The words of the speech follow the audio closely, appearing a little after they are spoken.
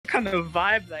kind of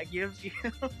vibe that gives you?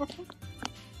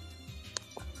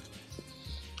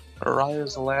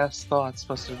 Araya's last thoughts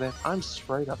must have been, I'm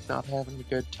straight up not having a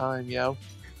good time, yo.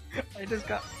 I just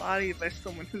got bodied by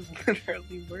someone who's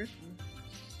literally worthless.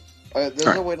 There's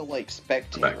no way to, like,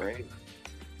 spectate, right?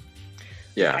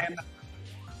 Yeah. And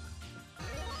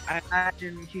I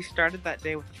imagine he started that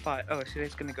day with a thought, oh,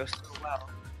 today's gonna go so well.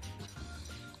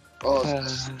 Oh,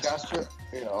 Caster?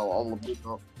 Yeah, I'll look it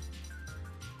up.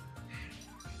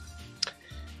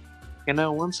 You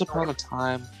know, once upon a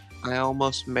time, I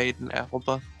almost made an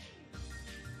Alba.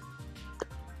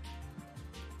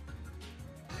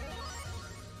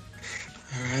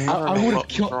 I would have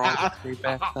killed back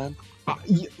then.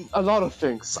 a lot of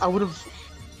things. I would have.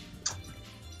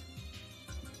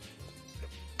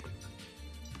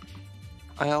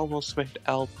 I almost made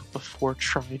Alba before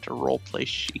trying to roleplay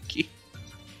Shiki.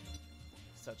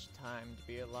 Such time to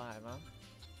be alive,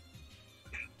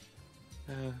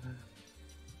 huh?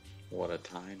 What a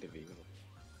time to be.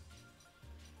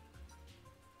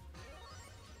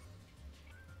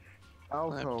 I've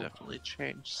Alco. definitely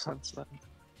changed since then.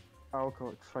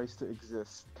 Alco tries to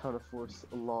exist. Counterforce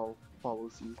law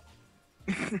follows you.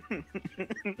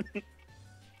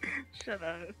 Shut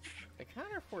up. The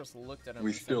Counterforce looked at him.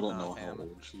 We and still said, don't know "Nah, how fam."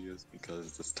 old she is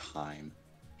because this time.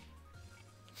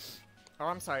 Or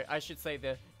I'm sorry, I should say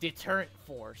the deterrent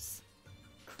force.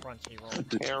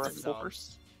 Crunchyroll. Terror sub.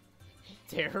 Force.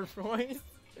 Terror Force.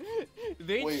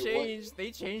 They Wait, changed.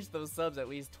 They changed those subs at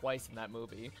least twice in that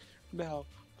movie. No,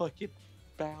 fucking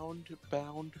bound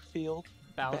field.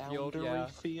 Battlefield, Boundary yeah.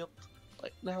 field.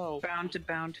 Like, no. Bound to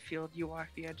bound field, you walk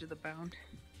the edge of the bound.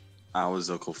 Our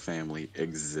Zocal family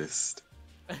exist.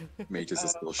 Mages By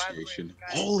the way, Association.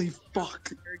 guys, Holy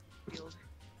fuck! Field.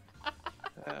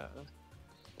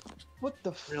 What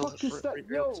the Real, fuck is that?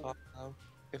 real Yo! talk, though.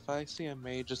 If I see a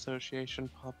mage association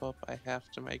pop up, I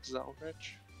have to make Zell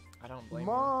rich. I don't blame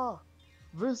Ma!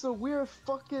 There's a weird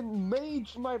fucking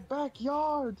mage in my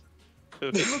backyard!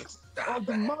 It looks all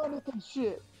demonic and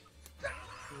shit!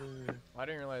 you. I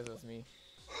didn't realize it was me.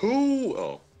 Who?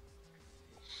 Oh,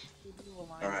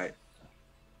 alright.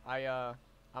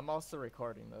 I'm also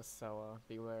recording this, so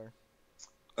beware.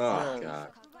 Oh Yes.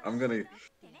 god. I'm gonna.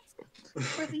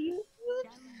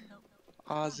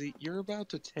 Ozzy, you're about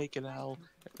to take an L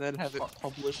and then have it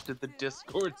published in the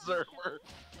Discord server.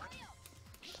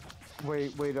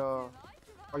 Wait, are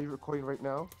you recording right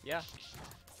now? Yeah.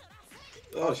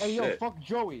 Oh Hey yo, shit. fuck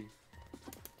Joey!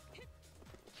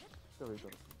 There we go.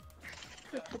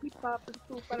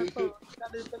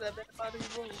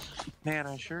 Man,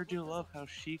 I sure do love how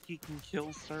Shiki can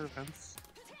kill servants.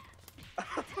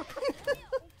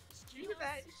 Do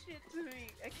that shit to me.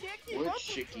 I can't keep What up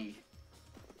Chicky?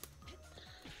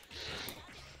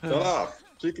 Shut up!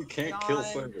 Chicky can't kill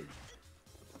God. servants.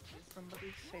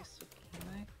 Somebody say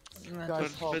Sukine.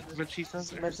 Guys, But she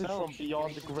says it message herself. from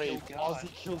beyond the grave. Kill God.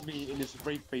 Ozzy killed me in his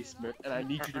rape basement, and I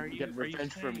need you Are to get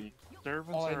revenge for saying me.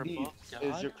 Servants All are I need above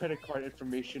is God? your credit card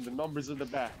information, the numbers in the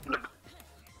back.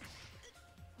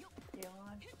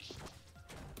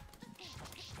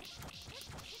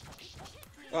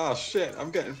 Oh shit,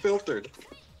 I'm getting filtered.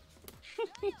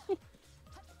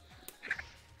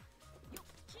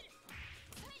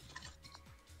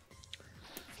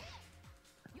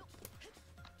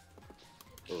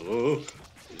 Oh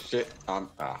shit,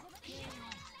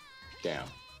 damn.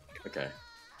 Okay.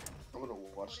 I'm gonna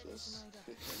watch this.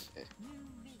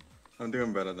 I'm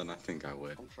doing better than I think I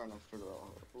would. I'm trying to figure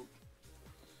out how.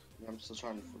 I'm still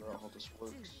trying to figure out how this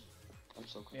works. I'm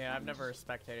so confused. Yeah, I've never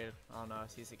spectated on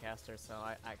CC Caster, so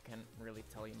I can't really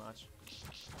tell you much.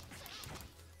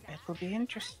 It will be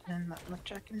interesting, not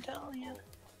much I can tell you.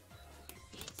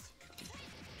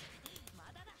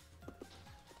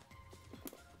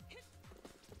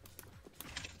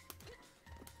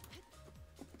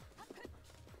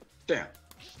 Damn.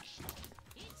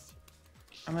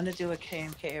 I'm gonna do a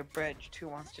KMK abridged. Who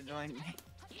wants to join me?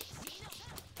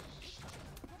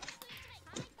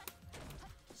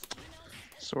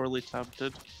 Sorely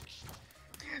tempted.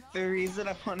 The reason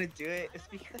I want to do it is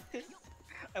because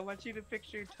I want you to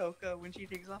picture Toka when she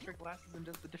takes off her glasses and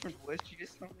does the different voice. She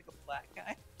just sounds like a black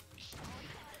guy.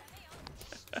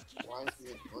 Why is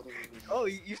it letting me? Oh,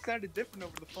 you sounded different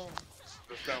over the phone.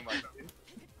 Sound like it.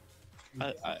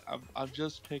 I'm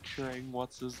just picturing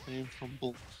what's his name from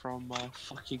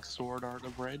fucking Sword Art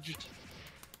Abridged.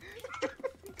 I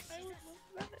would love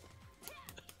that.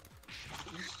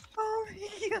 Oh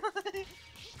my god.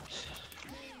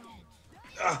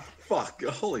 Ah, fuck.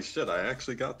 Holy shit, I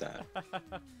actually got that.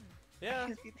 Yeah,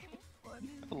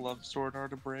 I love Sword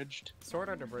Art Abridged. Sword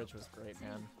Art Bridge was great,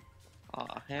 man.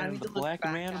 Hand need the to look black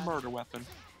back man a at- murder weapon.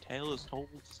 Taylor's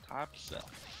holds type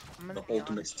stuff. I'm gonna The be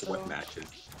ultimate honest, sweat though,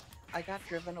 matches. I got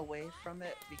driven away from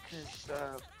it because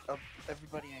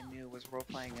everybody I knew was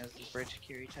role-playing as the Bridge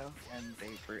Kirito, and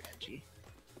they were edgy.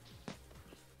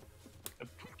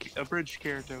 A bridge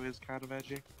Kirito is kind of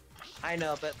edgy, I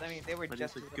know, but I mean, they were but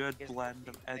just it's a as good edgy as blend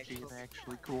of they edgy and focus-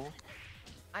 actually cool.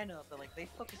 I know, but like they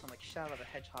focus on like Shadow the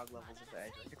Hedgehog levels of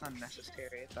edge. Like it's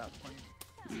unnecessary at that point.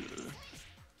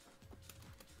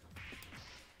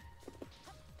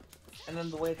 And then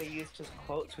the way they used his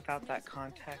quotes without that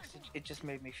context, it just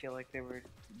made me feel like they were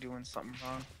doing something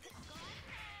wrong.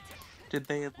 Did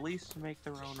they at least make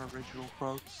their own original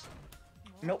quotes?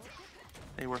 Nope.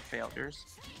 They were failures.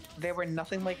 They were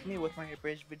nothing like me with my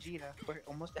abridged Vegeta, where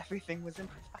almost everything was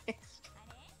improvised.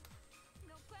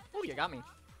 Oh, you got me.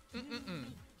 Mm-mm-mm.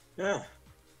 Yeah.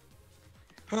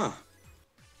 Huh.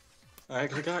 I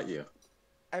actually got you.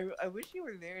 I wish you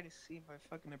were there to see my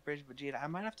fucking abridged Vegeta. I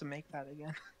might have to make that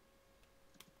again.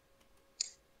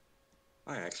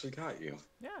 I actually got you.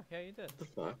 Yeah, you did. What the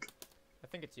fuck? I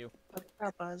think it's you. Good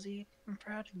job, Ozzy. I'm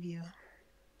proud of you.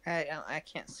 I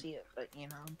can't see it, but you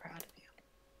know, I'm proud of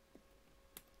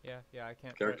you. Yeah, I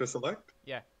can't. Character select?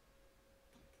 Yeah.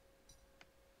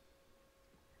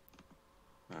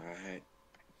 Alright.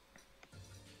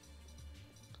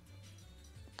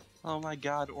 Oh my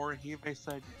god, Orihime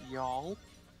said y'all.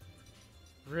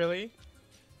 Really?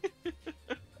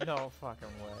 No fucking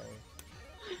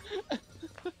way.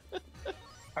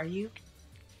 Are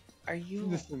you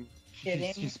Listen,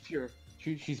 kidding? she's pure.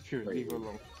 She's pure. Leave her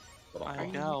alone. But I Are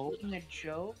you know. making a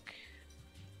joke?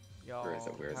 Yo, Where is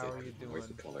it? Where is how it? are you doing? Where's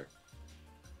the color?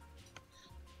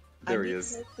 There he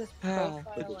is.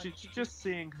 Just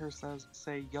seeing her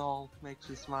say y'all makes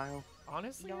me smile.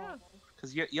 Honestly, yeah.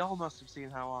 Because y'all must have seen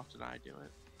how often I do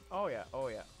it. Oh yeah. Oh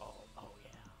yeah.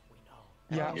 We know.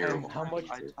 Yeah, You're and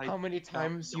how many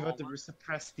times you have y'all. to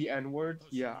suppress the N-word?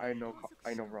 Yeah, I know,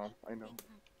 Ron. I know.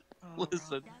 Oh,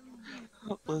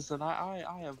 Listen, I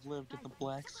have lived in the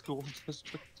black school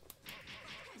district.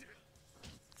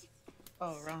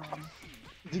 Oh, Ron.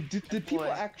 Did people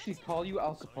actually call you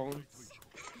Al Capone?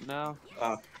 No.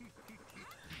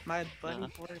 My buddy Yeah.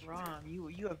 boy Ron,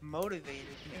 you have motivated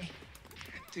me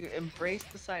to embrace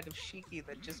the side of Shiki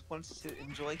that just wants to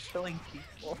enjoy killing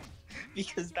people.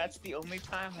 Because that's the only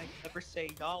time I ever say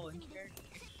y'all in character.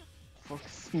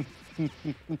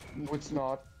 No, it's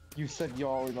not. You said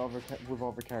y'all with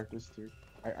other characters too.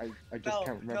 I just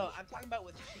can't remember. No, I'm talking about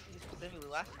with Shiki specifically.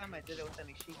 Last time I did it with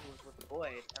any Shiki was with Void,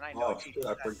 and I know Oh Shiki shit, I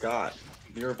does that. forgot.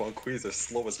 Mirabelle Quees are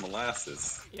slow as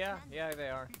molasses. Yeah, they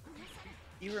are.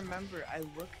 You remember, I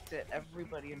looked at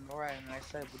everybody in Nora and I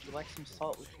said, would you like some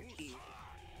salt with your tea?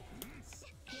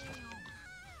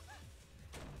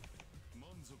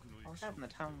 I was having the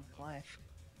time of life.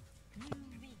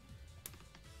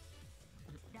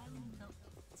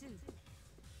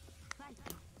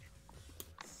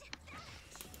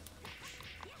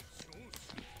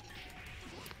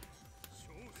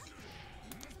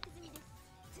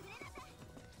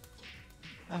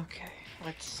 Okay,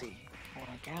 let's see.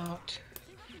 Log out.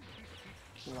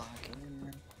 Log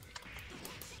in.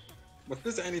 If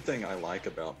there's anything I like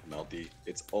about Melty,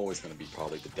 it's always going to be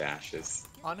probably the dashes.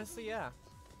 Honestly, yeah.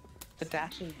 The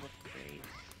dashes look great.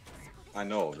 I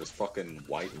know, this fucking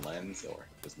white lens or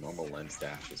this normal lens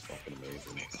dash is fucking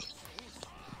amazing.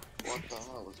 What the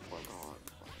hell is going on?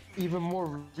 Even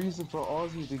more reason for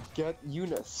Ozzy to get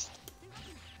Eunice.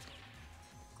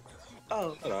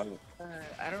 Oh, Hello.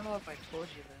 I don't know if I told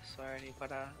you this already, but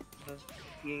the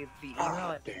email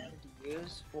I plan to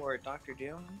use for Dr.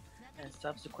 Doom and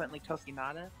subsequently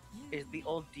Tokinata is the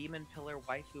old Demon Pillar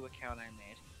waifu account I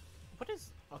made. What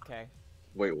is? Okay.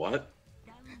 Wait, what?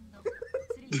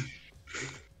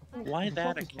 Why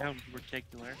that account in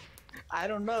particular? I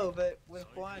don't know, but when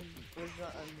Juan was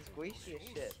on his Guishia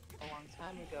shit a long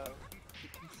time ago,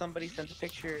 somebody sent a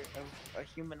picture of a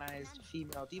humanized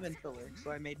female demon pillar,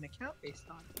 so I made an account based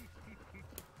on it.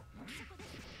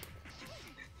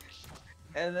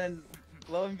 And then,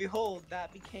 lo and behold,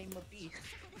 that became a beast.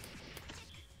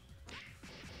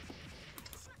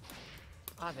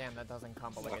 Ah, damn, that doesn't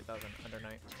combo like it does in Under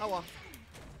Night. Oh well.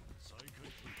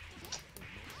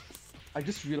 I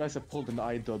just realized I pulled an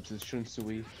iDubbbz as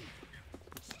Shunsui.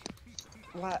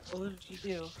 What did you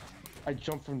do? I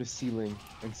jumped from the ceiling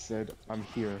and said, I'm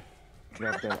here.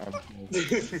 Right then, I'm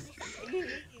here.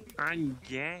 I'm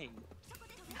gay.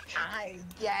 I'm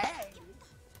gay!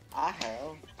 I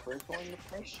have crippling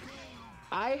depression.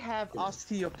 I have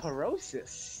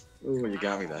osteoporosis. Ooh, you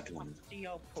got me that time.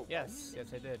 Yes,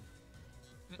 I did.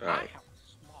 Alright.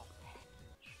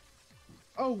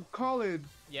 Oh, Colin!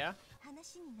 Yeah.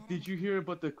 Did you hear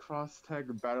about the cross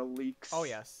tag battle leaks? Oh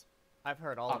yes, I've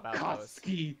heard all about those.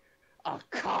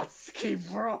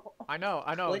 Akatsuki, bro. I know.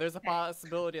 Click There's a tag.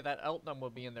 possibility that Elton will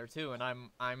be in there too, and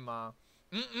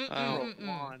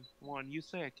Juan, you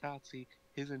say Akatsuki,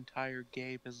 his entire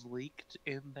game is leaked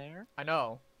in there? I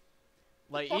know.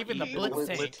 Like Fuck even the you, Blitz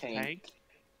Blitz tank. tank.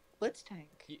 Blitz Tank.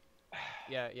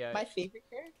 Yeah. My favorite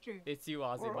character. It's you,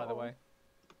 Ozzy, by the way.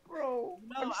 Bro,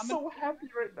 No, I'm so happy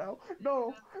right now.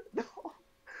 No.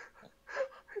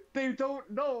 They don't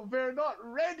know. They're not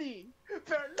ready.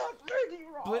 They're not ready,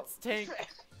 Rob. Blitz tank.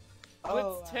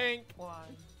 Oh, tank.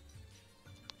 One.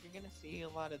 You're gonna see a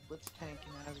lot of Blitz Tank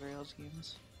in Azrael's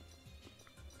games.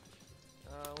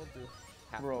 We'll do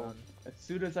half Bro, run. as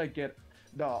soon as I get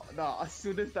as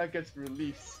soon as that gets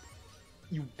released,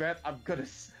 you bet I'm gonna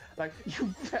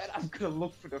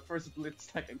look for the first Blitz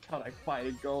Tech account I find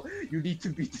and go, you need to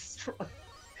be destroyed.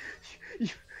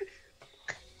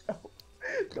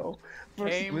 No.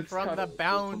 First Came Blitz from account the is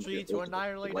boundary the to ultimate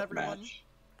annihilate sweat everyone. match.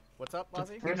 What's up,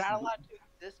 Ozzy? You're not allowed to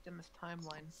exist in this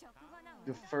timeline.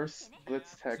 the first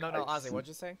Blitz Tech. No, I've Ozzy, seen. what'd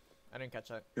you say? I didn't catch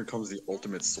that. Here comes the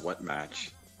ultimate sweat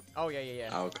match. Oh yeah.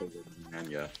 Aoko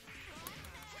Mania.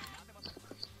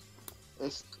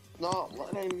 It's not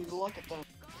letting me look at them.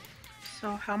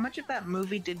 So, how much of that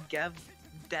movie did Dev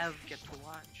get to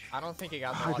watch? I don't think he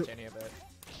got to I watch don't- any of it.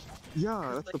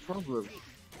 Yeah, that's the problem.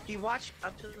 He watched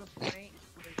up to the point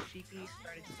where Sheepy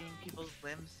started seeing people's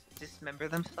limbs dismember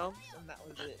themselves, and that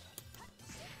was it.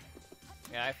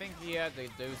 Yeah, I think he had to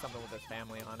do something with his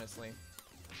family, honestly.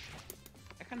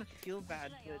 I kind of feel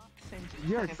bad, but at the same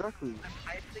time, Yeah, exactly. I'm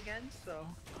hyped again, so...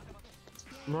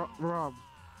 Rob,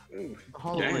 Ooh,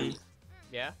 Halloween.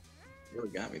 Yeah? really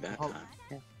got me that Hol-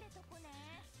 time.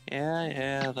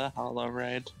 Yeah, the Hollow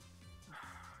Raid.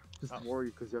 Just Oh.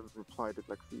 worried because you haven't replied in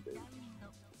like 3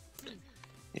 days.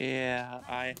 Yeah,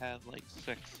 I have like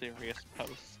 6 serious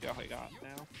posts going on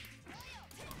now.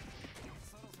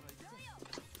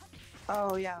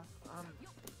 Oh, yeah,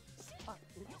 fuck,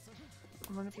 dude.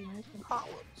 I'm gonna be making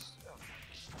hollows.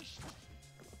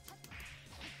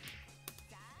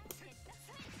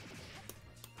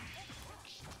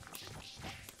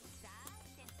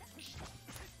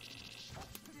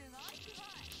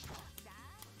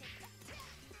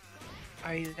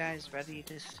 Are you guys ready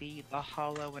to see the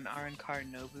Hollow and Arankar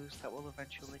Nobus that will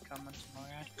eventually come onto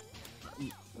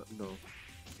Morad? No.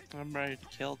 I'm ready to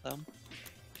kill them.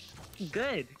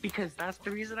 Good, because that's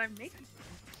the reason I'm making them.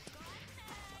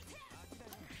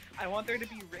 I want there to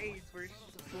be raids where it's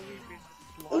just slowly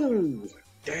slaughter. Ooh,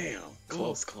 damn.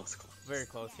 Close. Very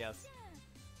close, yes.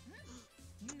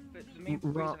 But the main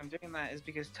Rob- reason I'm doing that is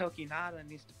because Tokinada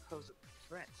needs to pose a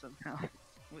threat somehow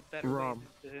with better Rob.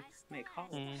 ways to make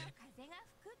hollows.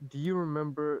 Do you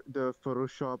remember the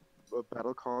Photoshop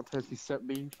battle contest you sent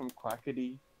me from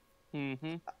Quackity?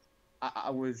 Mm-hmm. I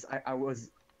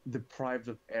was deprived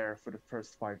of air for the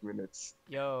first 5 minutes.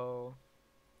 Yo.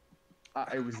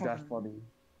 It was that funny.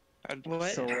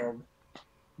 What? So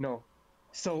no.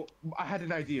 So I had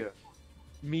an idea.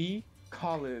 Me,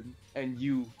 Colin, and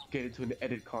you get into an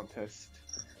edit contest.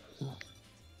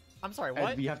 I'm sorry, And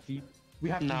what? we have to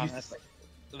Nah, use that's- this.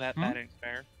 That Hmm? ain't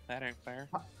fair. That ain't fair.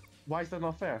 Why is that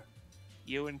not fair?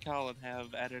 You and Colin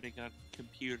have editing on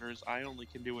computers. I only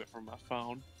can do it from my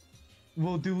phone.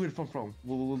 We'll do it from phone.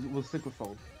 We'll stick with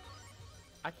phone.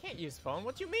 I can't use phone.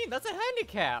 What do you mean? That's a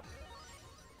handicap.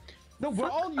 No, we'll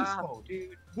Fuck all use off, phone.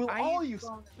 dude. We'll I all use use.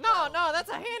 phone. No, that's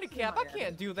a handicap. I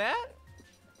can't do that.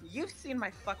 You've seen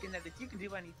my fucking edits. You can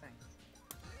do anything.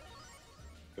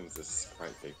 Because this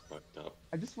sprite they fucked up.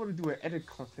 I just want to do an edit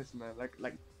contest, man.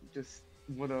 Like just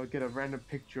wanna get a random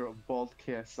picture of bald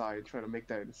KSI and try to make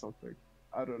that into something.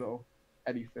 I don't know,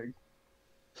 anything.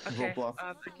 Okay, Roblox.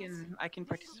 I can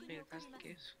participate if that's the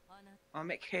case. I'll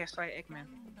make KSI Eggman.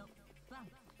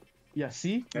 Yeah,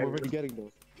 see, we're already getting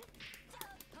those.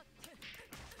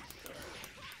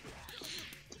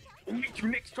 Meet you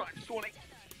next time, Sonic.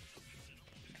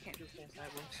 I can't do KSI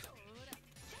voice.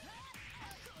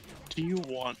 Do you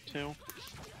want to?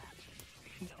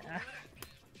 Yeah.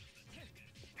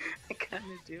 I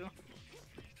kinda do.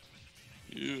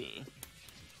 Ugh.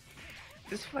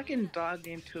 This fucking dog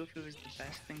named Tofu is the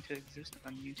best thing to exist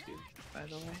on YouTube, by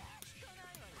the way.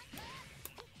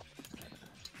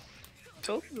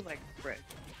 Tofu like bread.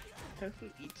 Tofu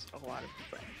eats a lot of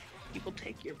bread. People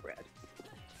take your bread.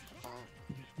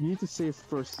 You need to say his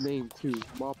first name too,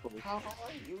 Moppo. How do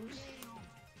I use?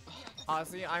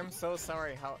 Ozzy, I'm so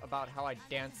sorry about how I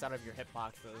danced out of your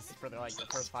hitboxes for the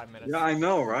first 5 minutes. Yeah, I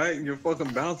know, right? You're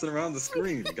fucking bouncing around the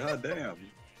screen. God damn.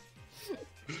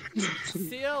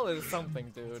 CL is something,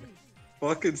 dude.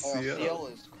 Fucking CL CL.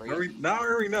 is crazy.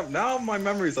 Now my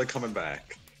memories are coming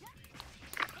back.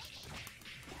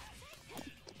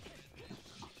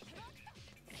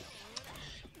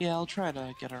 Yeah, I'll try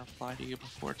to get a reply to you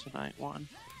before tonight, Juan.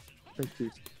 Thank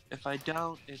you. If I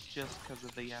don't, it's just because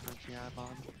of the energy I'm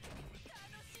on.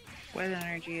 What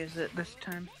energy is it this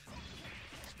time?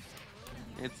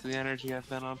 It's the energy I've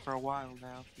been on for a while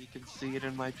now. You can see it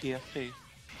in my PFP.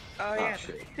 Oh yeah.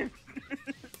 Shit.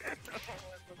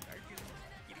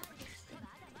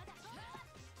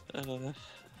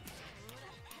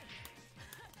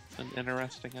 An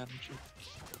interesting energy.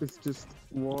 It's just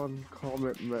one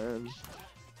comment, man.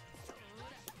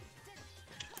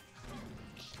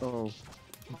 Oh.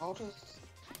 How does...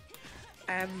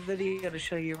 I have a video to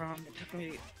show you, Ron. It took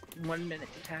me 1 minute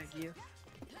to tag you.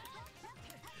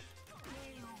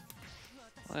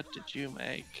 What did you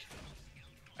make?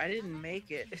 I didn't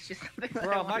make it. It's just something that I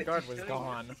Bro, my wanted guard to was show you.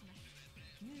 gone.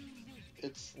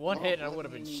 It's One not hit and I would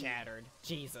have letting been me- shattered.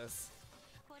 Jesus.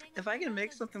 If I can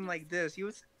make something like this, you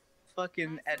was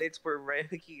fucking edits where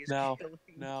Ryoki is No, killing,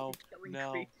 no, killing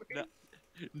no, creepers.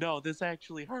 no, this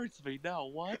actually hurts me. No,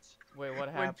 what? Wait, what When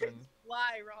happened? pigs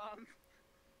fly, Rom.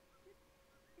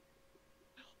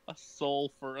 A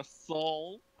soul for a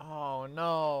soul. Oh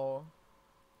no.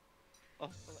 A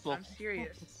soul. I'm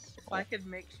serious. If I could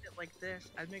make shit like this,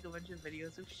 I'd make a bunch of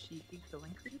videos of Shiki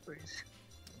killing creepers.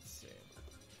 Let's see.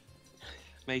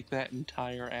 Make that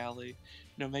entire alley.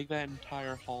 No, make that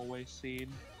entire hallway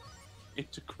scene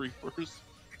into creepers.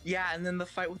 Yeah, and then the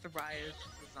fight with the Raya is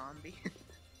just a zombie.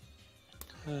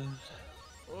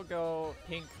 We'll go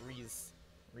pink Reese.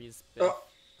 Reese. Oh.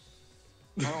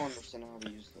 I don't understand how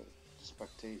to use the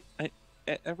spectate.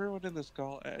 Everyone in this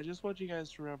call, I just want you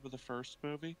guys to remember the first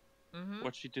movie, Mm-hmm.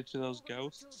 what she did to those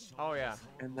ghosts, Oh yeah,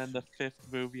 and then the fifth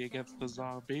movie against the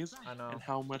zombies, I know. and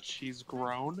how much she's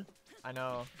grown. I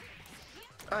know.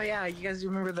 Oh yeah, you guys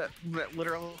remember that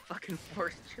literal fucking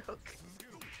force joke?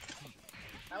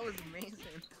 That was amazing.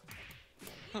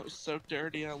 That was so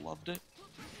dirty, I loved it.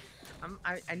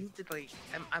 I need to like,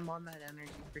 I'm on that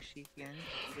energy for Shiki. I need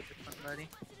to get with somebody.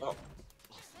 Oh.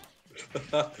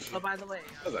 Oh, by the way,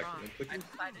 That was Ron, actually I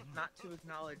decided not to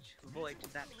acknowledge Void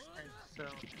to that extent, so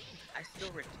I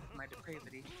still retain my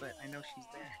depravity, but I know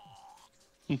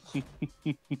she's there.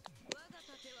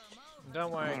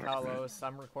 Don't worry, Alright. Carlos.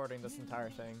 I'm recording this entire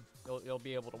thing. You'll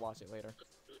be able to watch it later.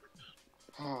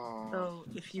 So,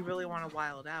 if you really want to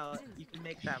wild out, you can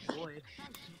make that Void.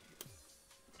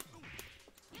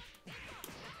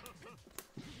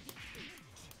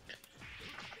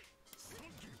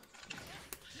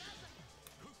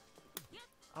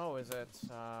 Oh, is it?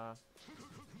 What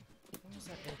was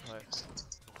that input?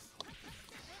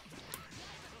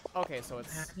 Okay, so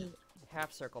it's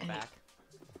half circle back.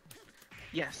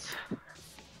 Yes.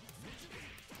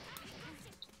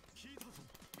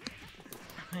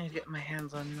 I need to get my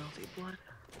hands on Melty Blood.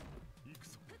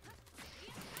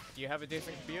 Do you have a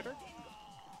decent computer?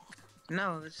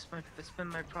 No, that's been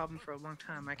my problem for a long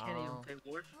time. I can't even Oh. play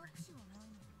Warframe.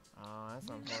 Oh, that's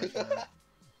unfortunate.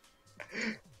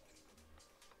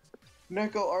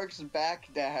 Neko Ark's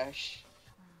backdash.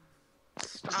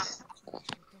 Stop.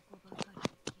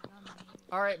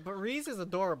 Alright, but Reese is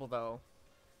adorable though.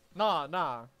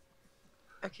 Nah.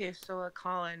 Okay, so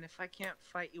Colin, if I can't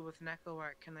fight you with Neko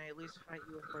Arc, can I at least fight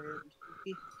you with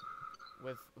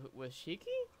Shiki? With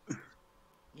Shiki?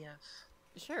 Yes.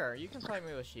 Sure, you can fight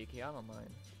me with Shiki, I don't mind.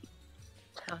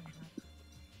 Tell you.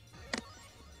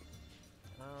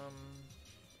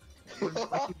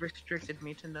 Like you've restricted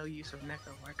me to no use of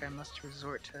Neko Arc, I must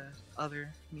resort to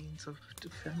other means of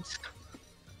defense.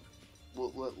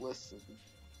 Well, listen,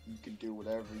 you can do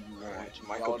whatever you want. Alright,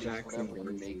 Michael Y'all just Jackson.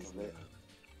 whatever you make of it.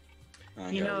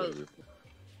 You know, What,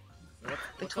 They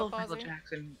what's told up, Michael Ozzy?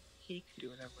 Jackson he could do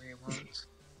whatever he wants.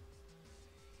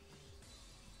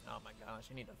 Oh my gosh,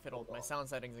 I need to fiddle with my sound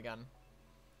settings again.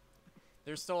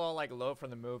 They're still all like low from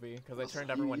the movie because I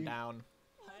turned everyone down.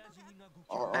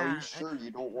 Are you sure you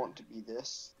don't want to be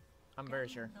this? I'm very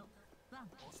sure.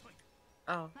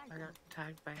 Oh, I got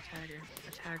tagged by a tagger.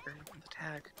 A tagger with a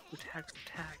tag who tags the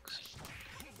tags.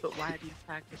 But why do you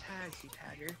tag the tags, you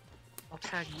tagger? I'll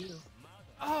tag you.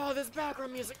 Oh, this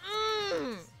background music.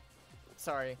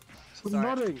 Sorry. I'm Sorry.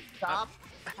 nodding. Stop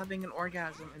having an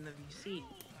orgasm in the VC.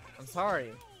 I'm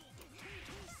sorry.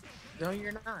 No,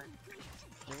 you're not.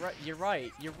 You're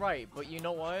right, but you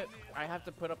know what? I have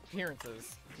to put up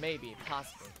appearances. Maybe,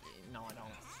 possibly. No, I don't.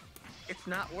 It's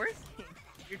not working.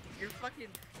 You're fucking.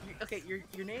 Okay,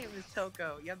 your name is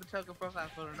Toko. You have the Toko profile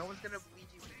photo. No one's gonna believe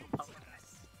you when you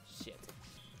publicize. Shit.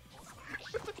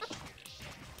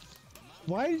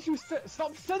 Why did you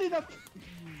stop setting up?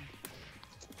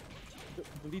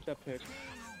 delete that pic.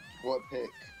 What pick?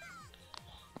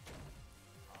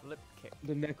 Lip kick.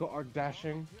 The Neko arc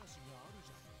dashing.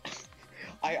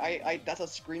 That's a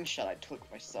screenshot I took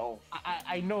myself.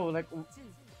 I know, like,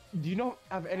 do you not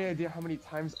have any idea how many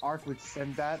times Arc would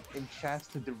send that in chats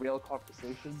to derail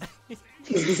conversations?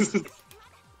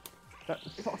 That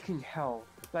fucking hell.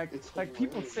 Like, It's people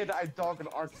hilarious. say that I dog an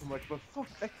Arc too much, but fuck,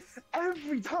 like,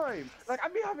 every time! Like,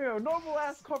 I'd be having a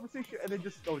normal-ass conversation and then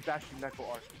just, oh, dashing Neko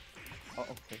Arc. Oh,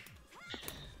 okay.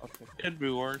 Okay. It'd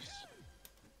be worse.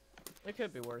 It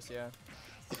could be worse, yeah.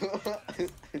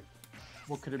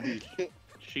 What could it be?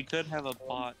 She could have a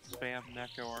bot spam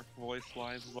Neko Arc voice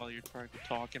lines while you're trying to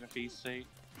talk in a PC.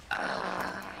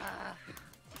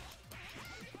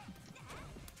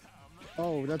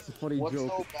 Oh, that's a funny What's joke.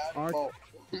 so bad? Arc, Oh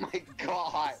my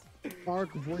god.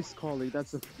 Arc voice calling.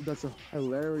 That's a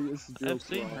hilarious joke. I've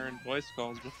seen Rob. her in voice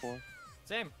calls before.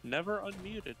 Same. Never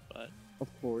unmuted, but Of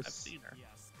course. I've seen her.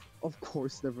 Of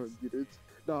course, never unmuted.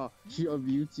 Nah, she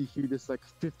unmutes, you hear this like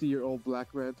 50-year-old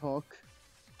black man talk.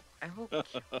 I will kill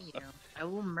you. I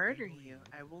will murder you.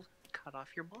 I will cut off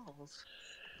your balls.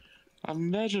 I'm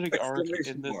imagining Arc in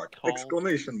Exclamation this mark! call.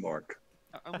 Exclamation mark!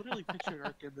 I literally pictured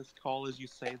Arc in this call as you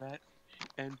say that,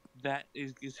 and that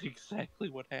is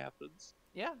exactly what happens.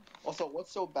 Yeah. Also,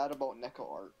 what's so bad about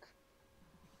Neko Arc?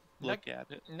 Look at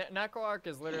it. Neko Arc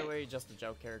is literally just a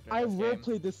joke character. I in this will game.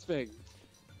 play this thing.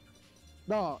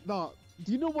 Nah.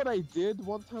 Do you know what I did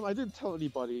one time? I didn't tell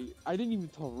anybody. I didn't even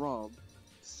tell Rom.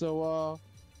 So,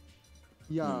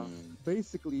 yeah.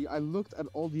 Basically, I looked at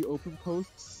all the open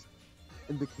posts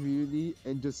in the community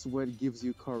and just went gives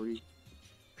you curry.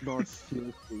 Not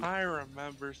seriously. I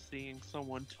remember seeing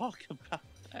someone talk about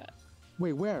that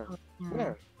Wait, where?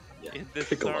 Where? in this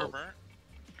Piccolo.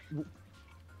 server.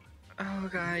 Oh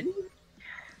god.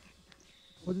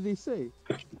 What did they say?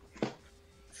 It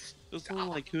was something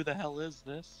like, who the hell is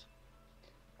this?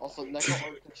 Also, Neko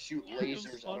Arc can shoot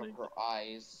lasers out funny. of her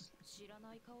eyes.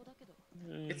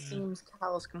 It seems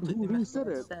Callus completely Who missed said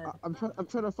what it? said. I'm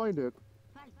trying to find it.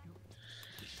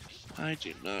 I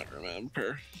do not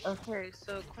remember. Okay,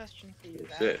 so question for you.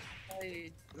 Shit.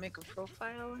 I make a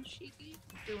profile and she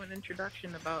do an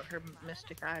introduction about her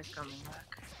mystic eyes coming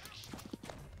back.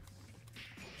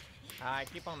 I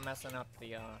keep on messing up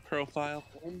the Profile.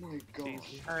 Oh my god.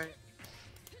 Easy. Alright.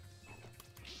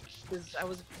 Because I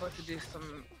was about to do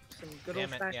some good old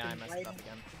Damn it, yeah, I fashioned messed writing up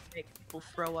again. to make people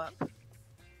throw up.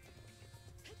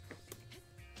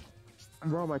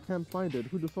 Rom, I can't find it.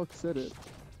 Who the fuck said it?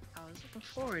 I was looking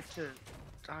forward to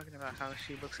talking about how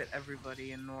she looks at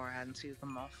everybody in NORAD and sees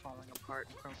them all falling apart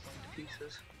and crumbling to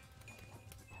pieces.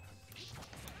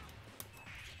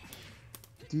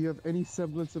 Do you have any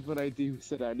semblance of an idea who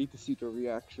said that? I need to see the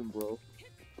reaction, bro.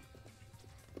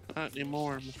 Not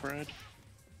anymore, I'm afraid.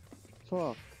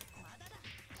 Fuck.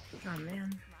 Oh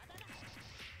man.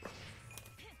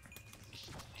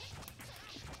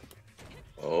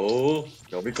 Oh,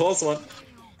 that'll be a close one.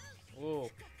 Ooh.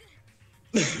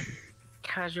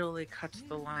 Casually cuts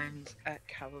the lines at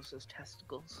Kalos'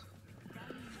 testicles.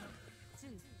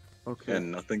 Okay.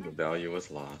 And nothing of value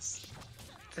was lost.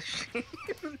 It's a shame.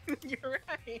 You're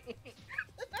right.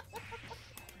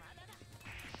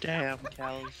 Damn,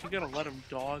 Callus, you gonna let him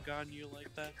dog on you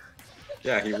like that?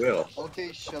 Yeah, he will.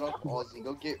 Okay, shut up, Ozzy.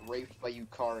 Go get raped by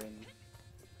Yukarin.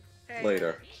 Hey,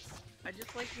 Later. I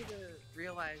just like you to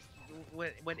realize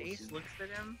when Ace looks at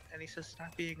him and he says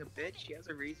stop being a bitch, he has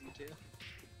a reason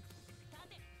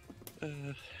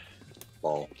to.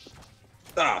 Ball.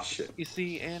 Ah, shit. You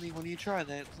see, Annie, when you try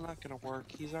that, it's not gonna work.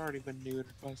 He's already been neutered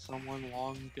by someone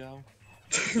long ago.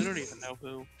 We don't even know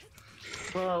who.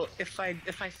 Well, if I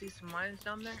see some lines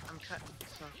down there, I'm cutting.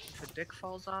 So if a dick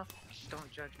falls off, don't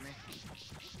judge me.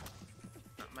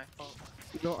 Not my fault.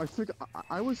 No, I think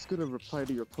I was gonna reply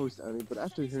to your post, Annie, but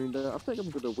after hearing that, I think I'm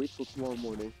gonna wait till tomorrow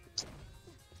morning.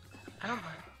 I don't.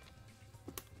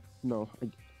 No,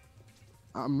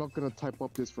 I'm not gonna type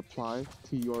up this reply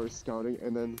to your scouting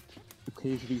and then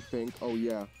occasionally think, oh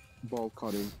yeah, ball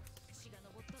cutting.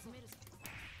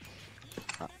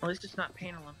 At least it's not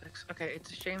Pain Olympics. Okay,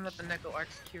 it's a shame that the Neko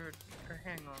Arcs cured her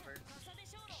hangover.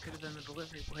 Could have been the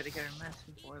delivery boy to get her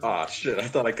medicine for them. Ah, shit. I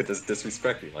thought I could just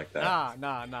disrespect you like that.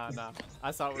 Nah. I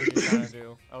saw what you were trying to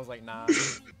do. I was like, nah.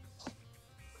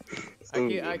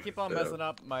 I keep on messing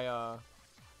up my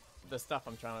the stuff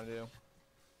I'm trying to do.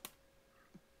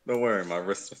 Don't worry, my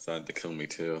wrists are starting to kill me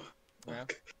too. Yeah.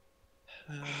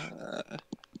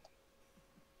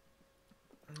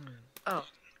 Oh,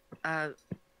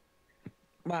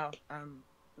 wow,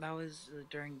 that was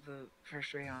during the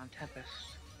first raid on Tempest.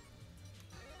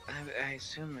 I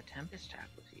assume the Tempest app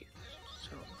was used,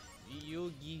 so...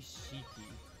 Yogi Shiki.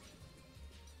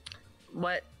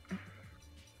 What?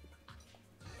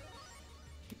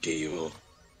 Gale.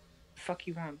 Fuck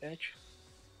you want, bitch?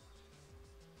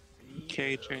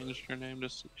 Kay changed her name to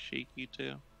Shiki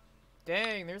too.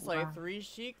 Dang, there's Wow. like 3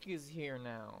 Shikis here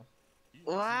now.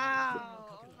 Wow!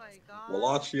 Oh my god!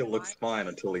 Wallachia looks fine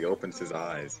until he opens his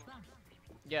eyes.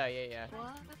 Yeah, yeah, yeah.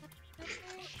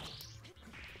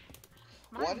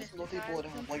 Why does Melty Bullet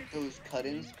have like those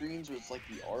cut-in screens where it's like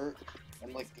the art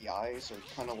and like the eyes are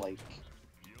kind of like?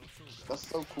 That's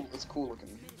so cool. It's cool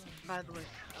looking. By the way,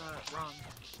 Rom,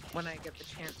 when I get the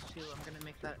chance to, I'm gonna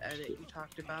make that edit you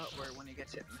talked about where when he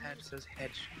gets hit in the head it says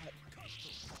headshot.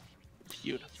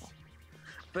 Beautiful.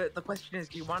 But the question is,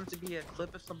 do you want it to be a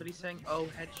clip of somebody saying, oh,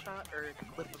 headshot, or a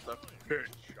clip of the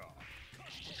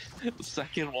headshot? The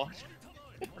second one.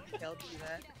 Okay, I'll do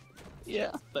that.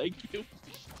 Yeah, thank you.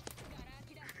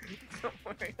 Don't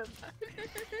worry about it.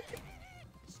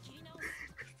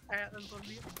 I love the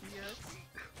idea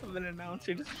of an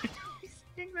announcer just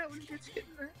saying that when he gets hit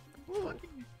in the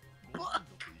fucking butt.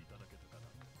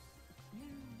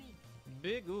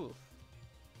 Big oof.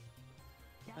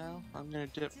 Well, I'm gonna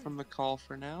dip from the call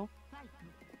for now.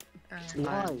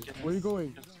 Why? Where are you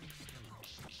going?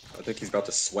 I think he's about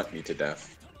to sweat me to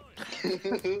death.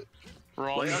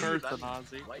 Wrong Why are you person, running?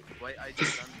 Ozzy. Why are you running?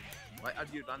 Why are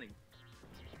you running?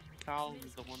 Kyle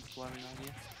is the one sweating on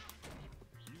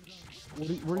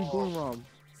you. Where are you going, Rom?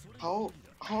 How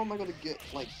am I gonna get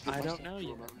like? Get I don't myself know to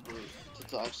yet. remember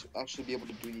to actually be able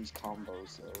to do these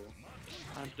combos though.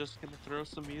 I'm just gonna throw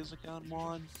some music on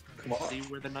one. Come on. See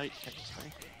where the night takes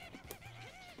me.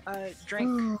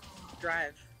 Drink.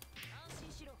 Drive.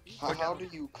 How do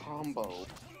you combo?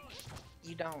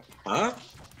 You don't, Huh?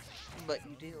 but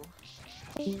you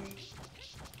do.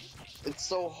 It's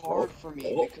so hard for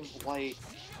me because like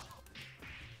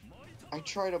I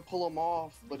try to pull them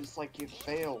off, but it's like it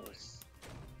fails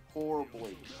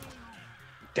horribly.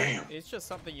 Damn. It's just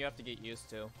something you have to get used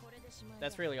to.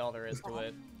 That's really all there is to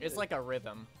it. It's like a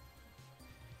rhythm.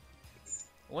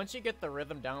 Once you get the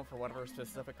rhythm down for whatever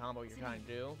specific combo you're trying to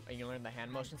do, and you learn the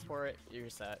hand motions for it, you're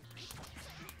set.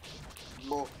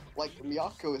 Well, like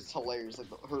Miyako is hilarious. Like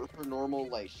her normal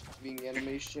like being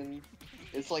animation,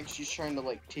 it's like she's trying to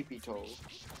like tippy toe.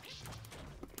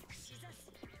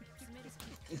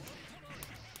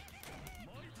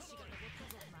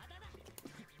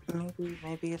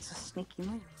 Maybe it's a sneaky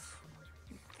move.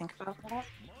 Think about that.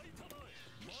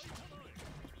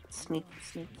 Sneaky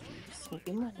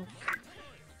move.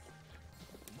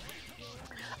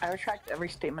 I retract every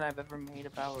statement I've ever made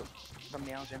about the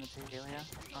male genitalia.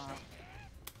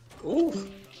 Ooh.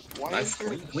 Why Nice, is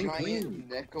there a clean, giant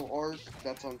Neko arc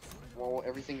that's on while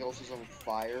everything else is on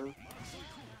fire?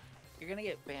 You're gonna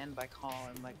get banned by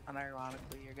Colin, like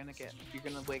unironically. You're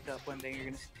gonna wake up one day, you're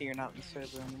gonna see you're not in the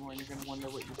server anymore, and you're gonna wonder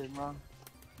what you did wrong.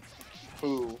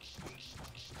 Who?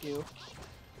 You.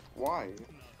 Why?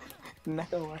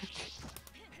 Neko arc.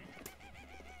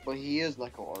 But he is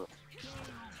Neko arc.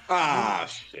 Ah,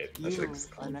 shit. I You should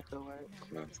are Neko arc.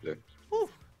 That's good. Whew.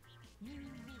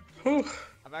 Whew.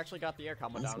 I've actually got the air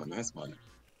combo Nice down. one, nice one.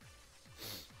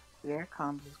 Their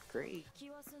combo's great.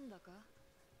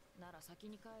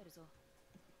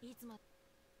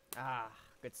 Ah,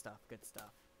 good stuff, good stuff.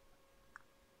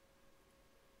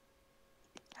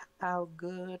 How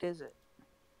good is it?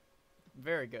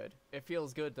 Very good. It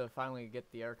feels good to finally get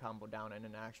the air combo down in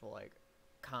an actual, like,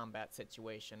 combat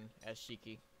situation as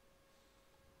Shiki.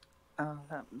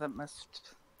 That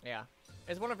must... Yeah.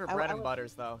 It's one of her I- bread I and would-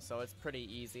 butters, though, so it's pretty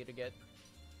easy to get.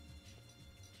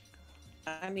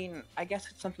 I mean, I guess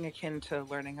it's something akin to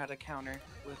learning how to counter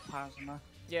with Hazuma.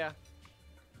 Yeah.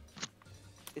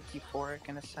 It's euphoric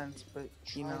in a sense, but,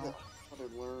 you Try know...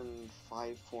 to learn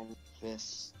 5-form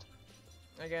fist.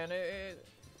 Again,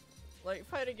 like,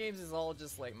 fighting games is all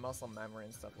just, like, muscle memory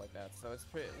and stuff like that, so it's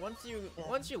pretty... Once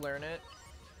you learn it,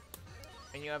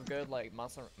 and you have good, like,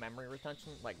 muscle memory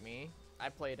retention, like me, I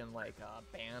played in, like, a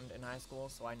band in high school,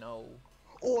 so I know...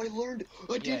 Oh, I learned it!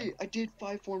 I did Yeah. it! I did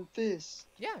 5-form fist!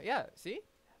 Yeah, see?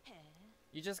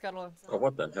 You just gotta... Oh,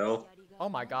 what the hell? Oh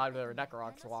my god, there are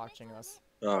Necrocks watching us.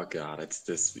 Oh god, it's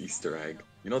this Easter egg.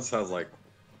 You know what this sounds like?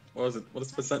 What is it? What is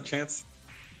the percent chance?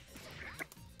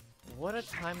 What a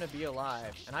time to be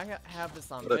alive. And I have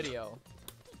this on What a video.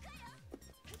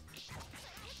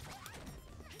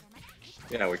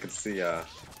 Yeah, we can see, How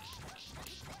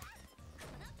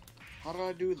did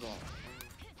I do that?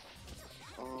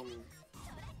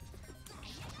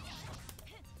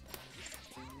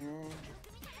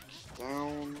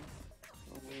 Down.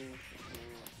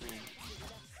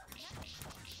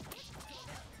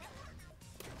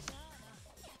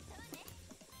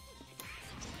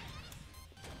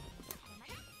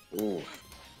 ooh.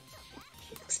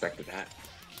 expected that.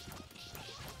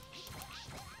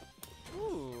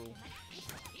 Ooh.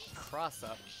 Cross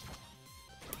up.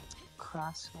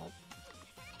 Cross up.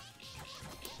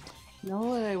 You know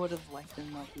what I would have liked in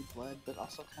Melty Blood, but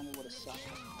also kind of would have sucked?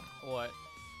 What?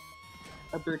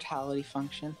 A brutality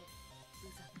function.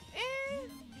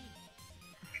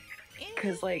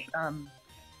 Because, like,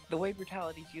 the way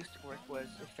brutalities used to work was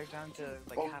if they're down to,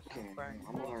 like, half Okay, the bar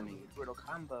I'm learning. brutal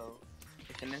combo,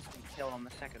 it's an instant kill on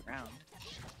the second round.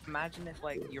 Imagine if,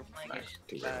 like, you're playing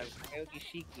a Coyote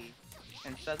Shiki,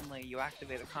 and suddenly you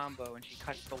activate a combo and she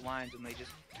cuts the lines and they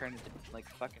just turn into, like,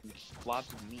 fucking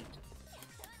blobs of meat.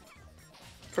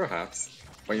 Perhaps.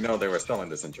 Well, you know, they were selling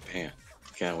this in Japan.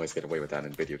 You can't always get away with that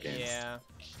in video games. Yeah.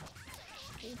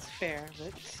 It's fair,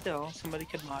 but still, somebody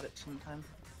could mod it sometime.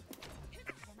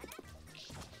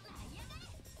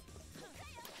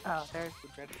 Oh, there's the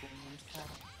dreadful memes tab.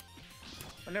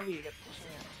 Whenever you get the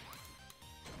chance.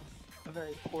 A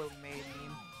very poorly made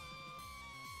meme.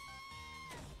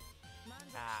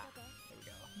 Ah, there we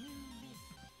go.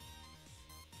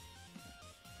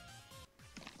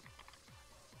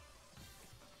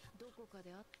 どこか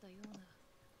で会ったような、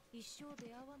一生出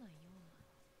会わないような。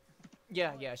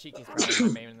 Yeah, yeah, Shiki's probably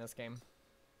my main in this game.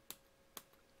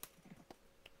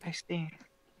 I see.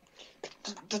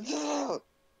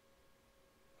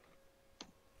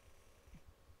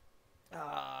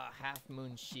 Half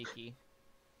Moon Shiki.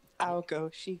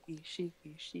 Aoko, Shiki,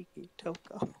 Shiki, Shiki,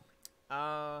 Toko.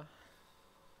 I'm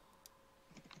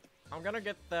gonna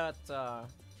get that,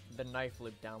 the knife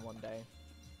loop down one day.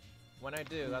 When I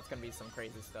do, that's gonna be some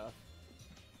crazy stuff.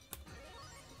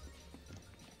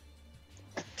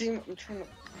 Damn it, I'm trying to...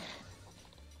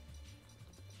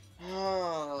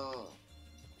 How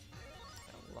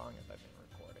long have I been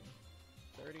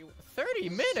recording? 30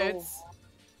 minutes?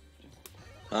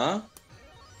 Huh?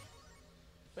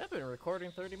 I've been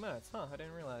recording 30 minutes, huh? I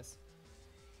didn't realize.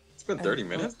 It's been 30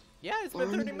 minutes? Yeah, it's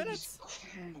been 30 minutes.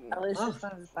 At least it's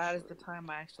not as bad as the time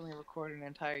I accidentally recorded an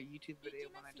entire YouTube video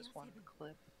when I just wanted a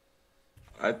clip.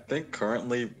 I think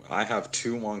currently I have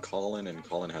 2 on Colin and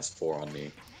Colin has 4 on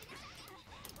me.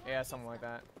 Yeah, something like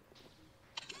that.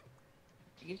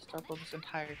 You can upload this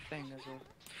entire thing as a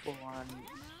full-on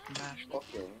mash.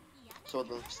 Okay. So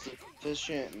the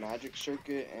sufficient magic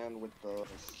circuit and with the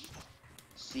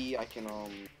C, I can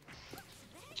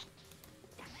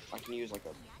use like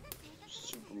a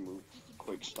super move,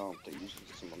 quick stomp that uses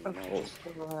some of the Okay, magic.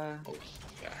 so, Oh,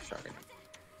 yeah, sorry.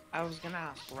 I was gonna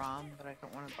ask Rom, but I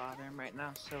don't want to bother him right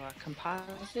now. So,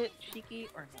 composite, Shiki,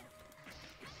 or no?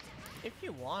 If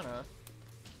you wanna.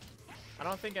 I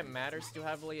don't think it matters too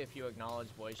heavily if you acknowledge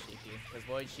Void Shiki, because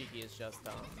Void Shiki is just,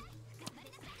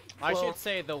 I should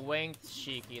say the winged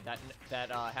Shiki that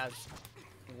has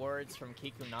words from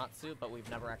Kikunatsu, but we've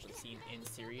never actually seen in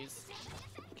series.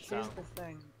 Here's the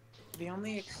thing. The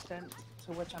only extent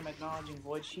to which I'm acknowledging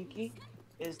Void Shiki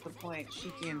is the point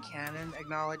Shiki in canon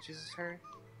acknowledges her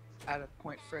at a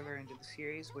point further into the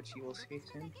series, which you will see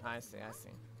soon. I see, I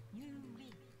see.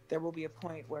 There will be a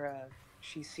point where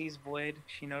she sees Void,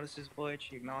 she notices Void,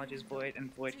 she acknowledges Void,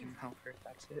 and Void can help her.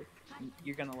 That's it.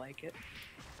 You're gonna like it.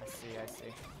 I see, I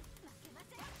see.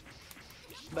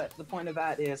 But the point of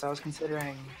that is I was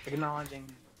considering acknowledging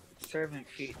servant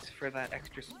feats for that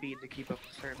extra speed to keep up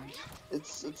with servants.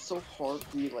 It's so hard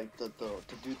for me like to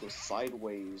do the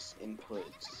sideways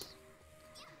inputs.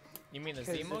 You mean the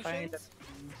 'Cause Z if I end motions?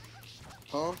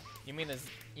 Huh? You mean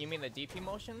the DP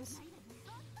motions?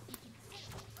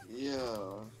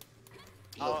 Yeah.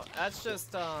 Oh, that's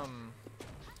just, the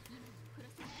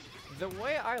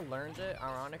way I learned it,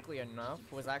 ironically enough,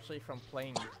 was actually from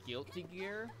playing Guilty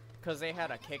Gear, because they had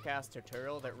a kick-ass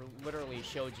tutorial that literally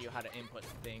showed you how to input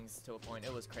things to a point.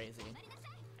 It was crazy.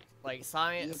 Like,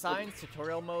 Science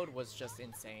tutorial mode was just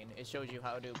insane. It showed you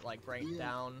how to, like, break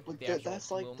down But the actual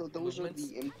that's like those movements. are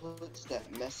the inputs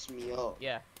that mess me up.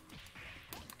 Yeah.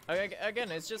 Again,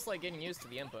 it's just like getting used to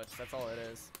the inputs. That's all it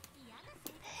is.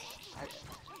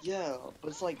 Yeah, but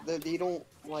it's like they don't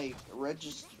like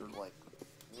register like.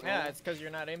 You know? Yeah, it's because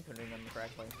you're not inputting them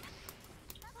correctly.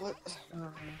 What?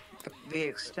 The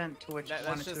extent to which I That's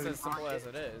wanted just to as simple acknowledge as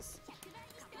it is.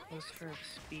 it was for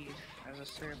speed as a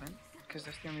servant, because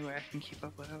that's the only way I can keep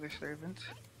up with other servants.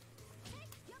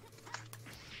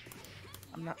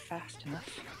 I'm not fast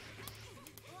enough.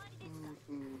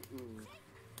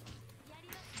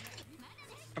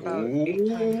 About 8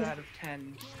 times out of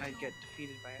 10, I get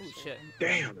defeated by a Oh servant. shit.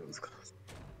 Damn, it was close.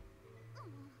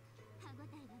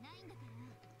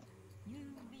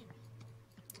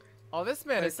 Oh, this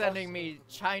man is It's sending also- me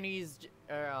Chinese,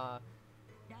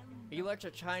 Electro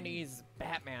Chinese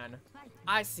Batman.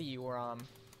 I see you, Rom.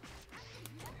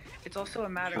 It's also a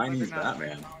matter of whether Chinese or not.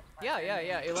 Batman.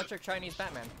 Yeah. Electric Chinese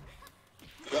Batman.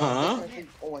 Huh?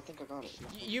 Oh, I think I got it.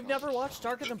 You've never watched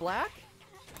Darker Than Black?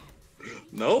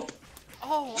 Nope.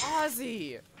 Oh,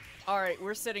 Ozzy! Alright,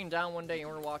 we're sitting down one day and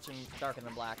we're watching Darker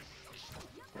Than Black.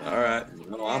 Alright.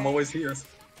 Well, I'm always here.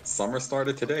 Summer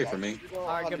started today for me.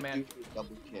 Alright, good man.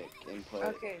 Double kick and play.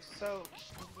 Okay, so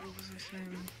what was I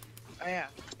saying? Oh yeah,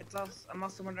 it's also. I'm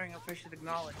also wondering if I should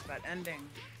acknowledge that ending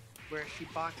where she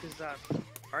boxes up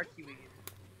Arcueid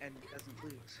and doesn't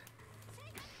lose.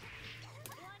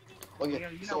 Okay, You know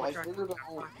so I what figured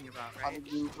I'm out talking about, how to right?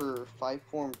 do her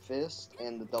 5-form fist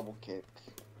and the double kick.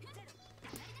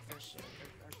 Oh, shit.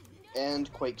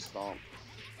 And Quake Stomp.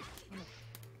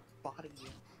 Body you.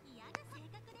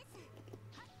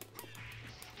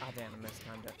 Oh damn, I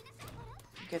mistimed it.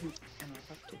 Getting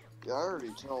interrupted. Yeah, I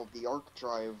already tell the arc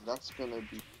drive, that's gonna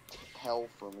be hell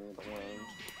for me to learn.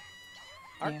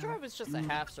 Arc Yeah. Drive is just a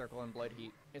half circle in Blood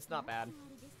Heat. It's not bad.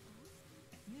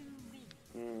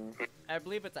 Mm. I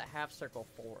believe it's a half circle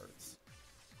forwards.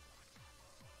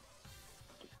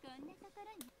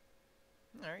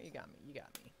 Alright, you got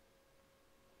me.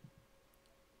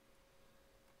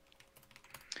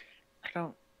 I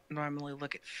don't normally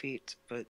look at feet, but